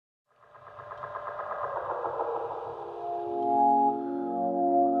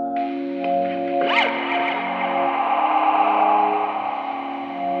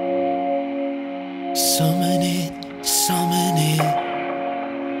summon it.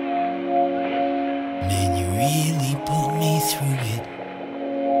 Man, you really put me through it.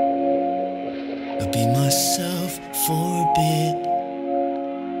 I'll be myself for a bit.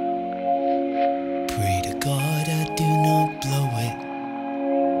 Pray to God I do not blow it.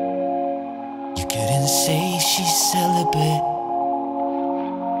 You couldn't say she's celibate,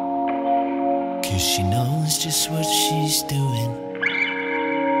 'cause she knows just what she's doing.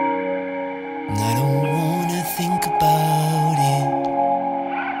 And I don't wanna think about it.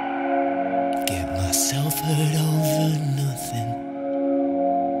 Get myself hurt over nothing.